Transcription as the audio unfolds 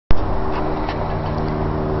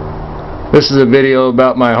This is a video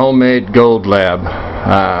about my homemade gold lab.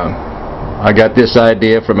 I got this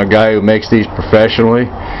idea from a guy who makes these professionally,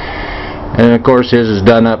 and of course his is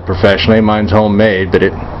done up professionally. Mine's homemade, but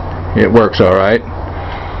it works alright.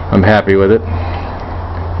 I'm happy with it.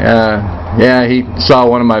 Yeah, he saw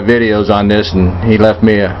one of my videos on this and he left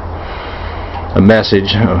me a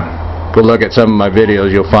message. Go look at some of my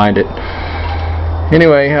videos, you'll find it.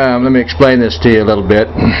 Anyway, let me explain this to you a little bit.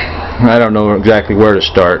 I don't know exactly where to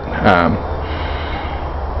start. I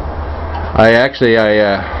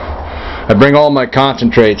bring all my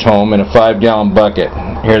concentrates home in a 5-gallon bucket.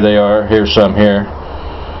 Here they are. Here's some here.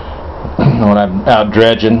 When I'm out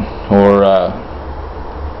dredging or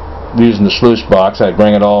using the sluice box, I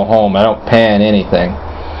bring it all home. I don't pan anything.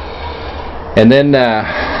 And then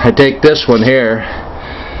I take this one here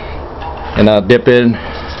and I'll dip in,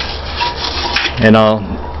 and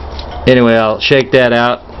I'll shake that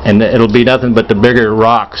out, and it'll be nothing but the bigger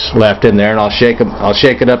rocks left in there, and I'll shake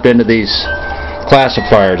it up into these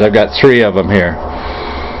classifiers. I've got 3 of them here.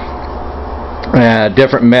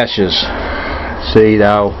 Different meshes. See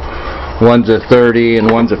now, one's a 30 and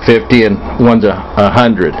one's a 50 and one's a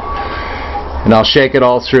 100. And I'll shake it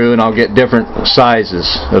all through, and I'll get different sizes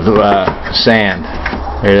of sand.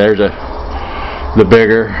 There's the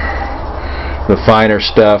bigger, the finer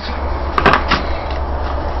stuff,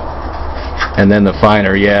 and then the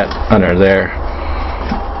finer yet under there,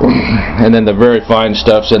 and then the very fine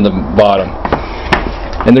stuff's in the bottom.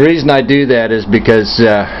 And the reason I do that is because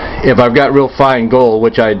if I've got real fine gold,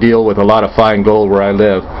 which I deal with a lot of fine gold where I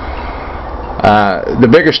live, the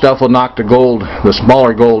bigger stuff will knock the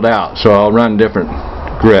smaller gold out, so I'll run different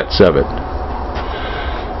grits of it.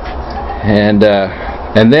 And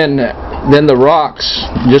then the rocks,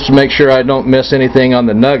 just to make sure I don't miss anything on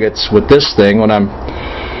the nuggets with this thing when I'm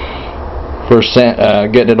first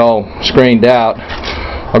getting it all screened out,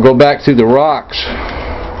 I'll go back through the rocks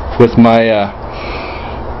with my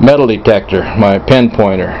metal detector, my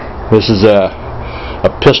pinpointer. This is a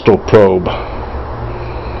pistol probe.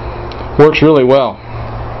 Works really well.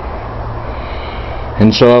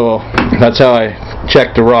 And so that's how I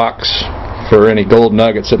check the rocks for any gold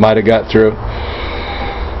nuggets that might have got through.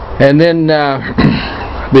 And then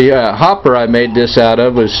the hopper I made this out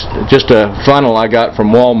of was just a funnel I got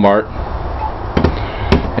from Walmart.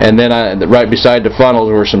 And then right beside the funnel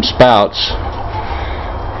were some spouts.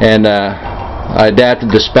 And I adapted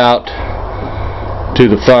the spout to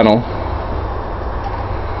the funnel.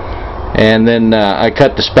 And then I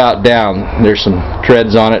cut the spout down. There's some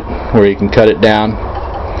treads on it where you can cut it down.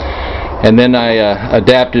 And then I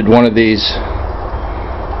adapted one of these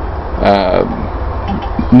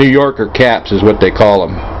New Yorker caps is what they call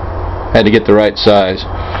them. Had to get the right size.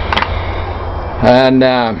 And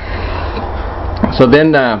so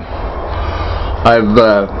then I've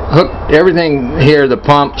hooked everything here, the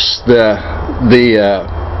pumps, the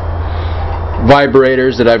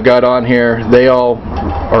vibrators that I've got on here, they all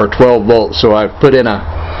are 12 volts, so I've put in a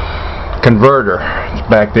converter. It's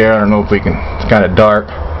back there. I don't know if we can, it's kind of dark.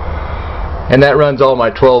 And that runs all my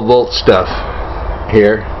 12 volt stuff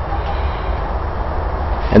here.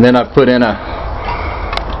 And then I've put in a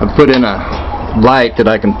light that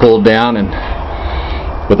I can pull down and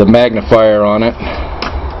with a magnifier on it,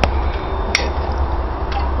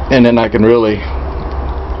 and then I can really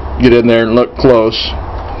get in there and look close.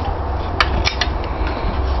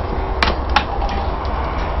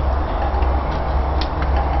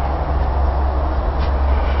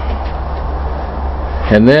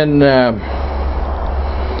 And then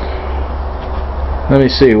let me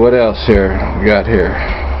see what else here we got here.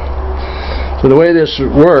 So the way this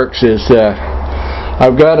works is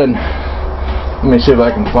I've got let me see if I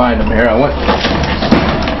can find them here. I went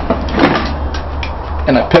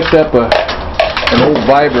and I picked up an old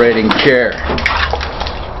vibrating chair,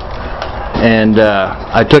 and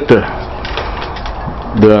I took the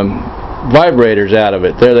vibrators out of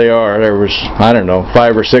it. There they are. There was, I don't know,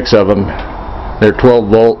 5 or 6 of them. They're 12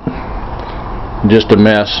 volt, just a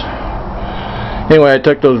mess. Anyway, I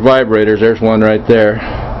took those vibrators. There's one right there.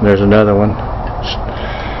 There's another one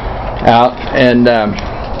out, and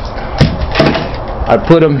I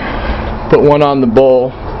put one on the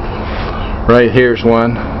bowl. Right here's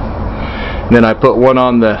one. And then I put one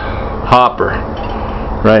on the hopper.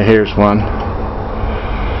 Right here's one.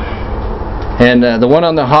 And the one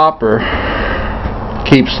on the hopper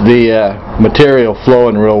keeps the material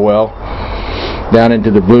flowing real well down into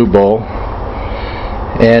the blue bowl.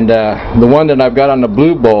 And the one that I've got on the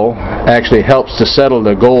blue bowl actually helps to settle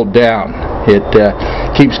the gold down. It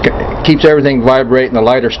keeps everything vibrating, the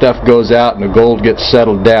lighter stuff goes out and the gold gets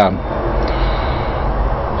settled down.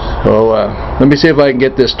 So let me see if I can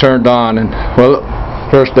get this turned on. And well,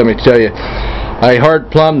 first let me tell you, I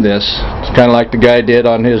hard plumbed this. It's kind of like the guy did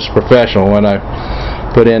on his professional when I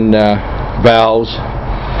put in valves.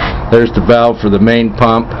 There's the valve for the main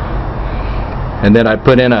pump, and then I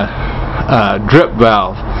put in a drip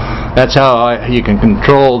valve. That's how you can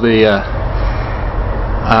control the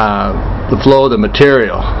flow of the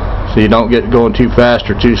material, so you don't get going too fast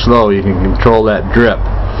or too slow. You can control that drip.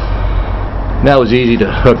 And that was easy to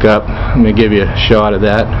hook up. Let me give you a shot of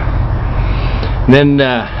that. And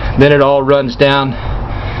then it all runs down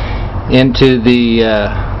into the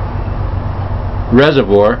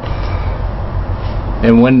reservoir.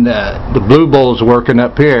 And when the blue bowl's working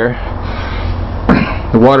up here,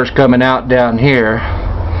 the water's coming out down here,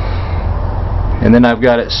 and then I've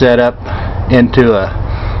got it set up into a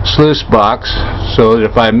sluice box so that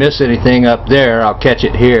if I miss anything up there, I'll catch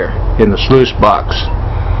it here in the sluice box.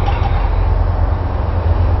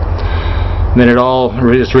 And then it all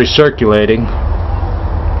is recirculating.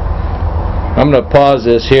 I'm going to pause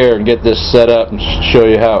this here and get this set up and show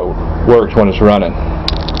you how it works when it's running.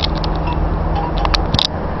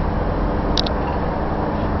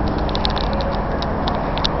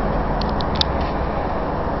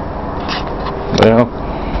 Well,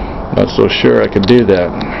 not so sure I can do that.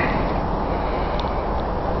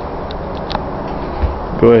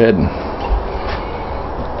 Go ahead and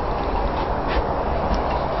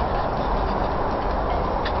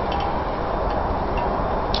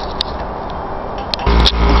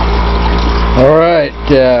alright,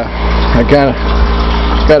 I kind of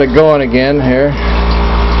got it going again here.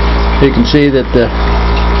 You can see that the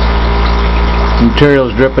material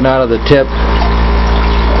is dripping out of the tip.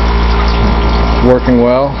 Working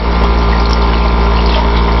well,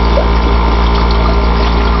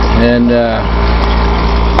 and I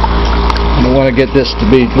want to get this to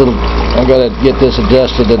be a little. I've got to get this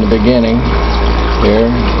adjusted in the beginning here.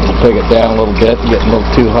 I'll take it down a little bit, getting a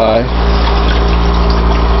little too high.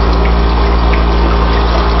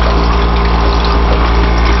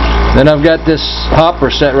 Then I've got this hopper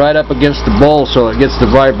set right up against the bowl so it gets the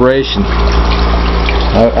vibration.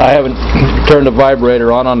 I haven't turned the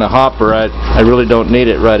vibrator on the hopper. I really don't need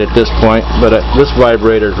it right at this point, but this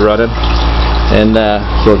vibrator's running, and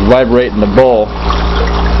so it's vibrating the bowl.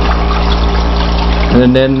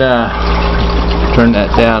 And then turn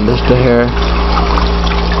that down just a hair,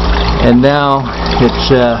 and now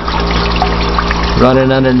it's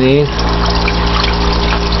running underneath,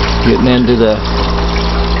 getting into the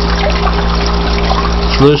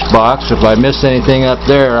sluice box. If I miss anything up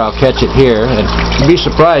there, I'll catch it here, and you'd be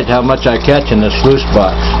surprised how much I catch in the sluice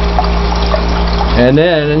box. And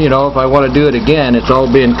then, you know, if I want to do it again, it's all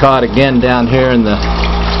being caught again down here in the,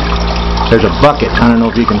 there's a bucket. I don't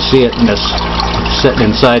know if you can see it in this, sitting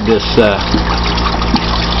inside this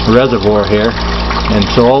reservoir here, and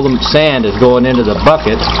so all the sand is going into the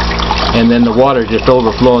bucket, and then the water just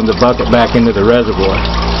overflowing the bucket back into the reservoir.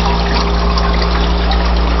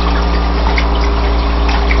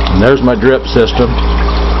 And there's my drip system.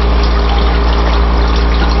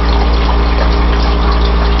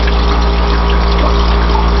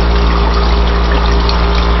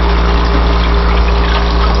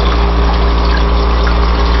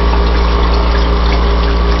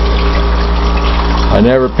 I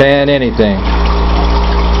never pan anything.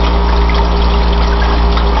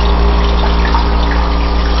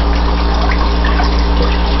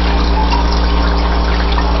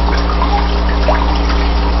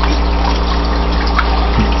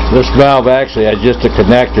 This valve actually had just a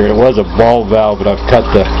connector. It was a ball valve, but I've cut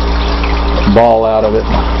the ball out of it,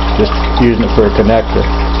 just using it for a connector.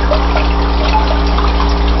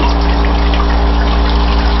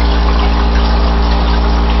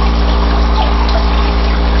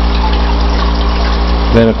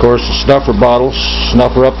 Then of course the snuffer bottles,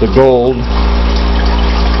 snuffer up the gold.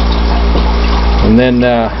 And then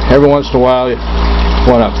every once in a while you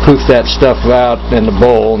want to poof that stuff out in the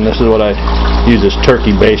bowl, and this is what I use, this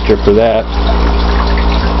turkey baster for that.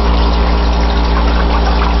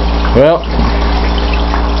 Well,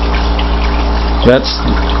 that's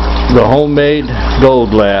the homemade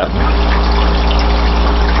Gold Lab.